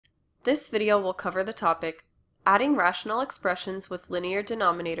This video will cover the topic, adding rational expressions with linear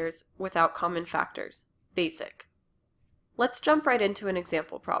denominators without common factors, basic. Let's jump right into an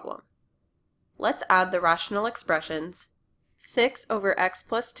example problem. Let's add the rational expressions 6 over x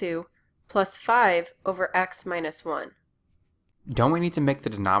plus 2 plus 5 over x minus 1. Don't we need to make the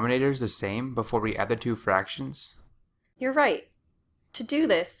denominators the same before we add the two fractions? You're right. To do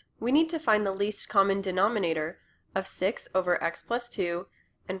this, we need to find the least common denominator of 6 over x plus 2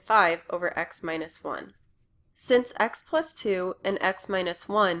 and 5 over x minus 1. Since x plus 2 and x minus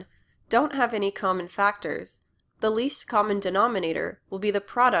 1 don't have any common factors, the least common denominator will be the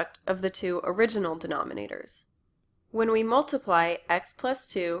product of the two original denominators. When we multiply x plus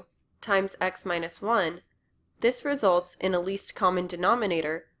 2 times x minus 1, this results in a least common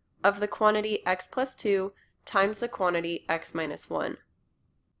denominator of the quantity x plus 2 times the quantity x minus 1.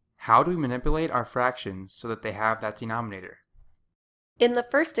 How do we manipulate our fractions so that they have that denominator? In the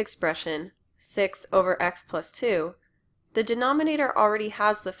first expression, 6 over x plus 2, the denominator already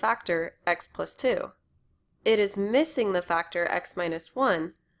has the factor x plus 2. It is missing the factor x minus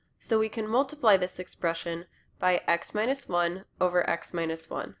 1, so we can multiply this expression by x minus 1 over x minus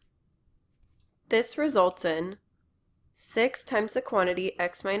 1. This results in 6 times the quantity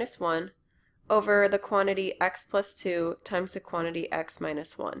x minus 1 over the quantity x plus 2 times the quantity x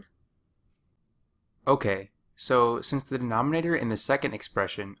minus 1. Okay, so since the denominator in the second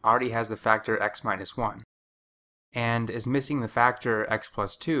expression already has the factor x minus 1, and is missing the factor x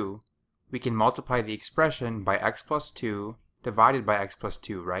plus 2, we can multiply the expression by x plus 2 divided by x plus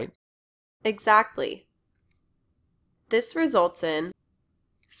 2, right? Exactly. This results in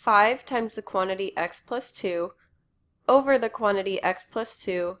 5 times the quantity x plus 2 over the quantity x plus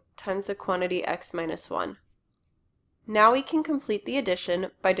 2 times the quantity x minus 1. Now we can complete the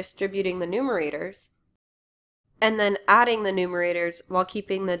addition by distributing the numerators, and then adding the numerators while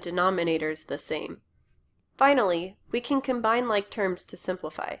keeping the denominators the same. Finally, we can combine like terms to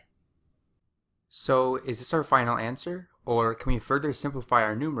simplify. So is this our final answer, or can we further simplify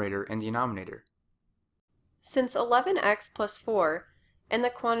our numerator and denominator? Since 11x plus 4 and the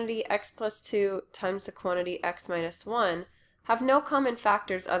quantity x plus 2 times the quantity x minus 1 have no common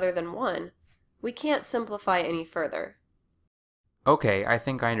factors other than 1, we can't simplify any further. Okay, I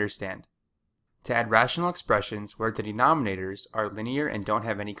think I understand. To add rational expressions where the denominators are linear and don't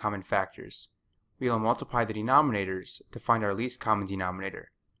have any common factors, we will multiply the denominators to find our least common denominator.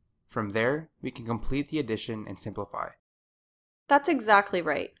 From there, we can complete the addition and simplify. That's exactly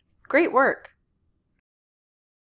right. Great work!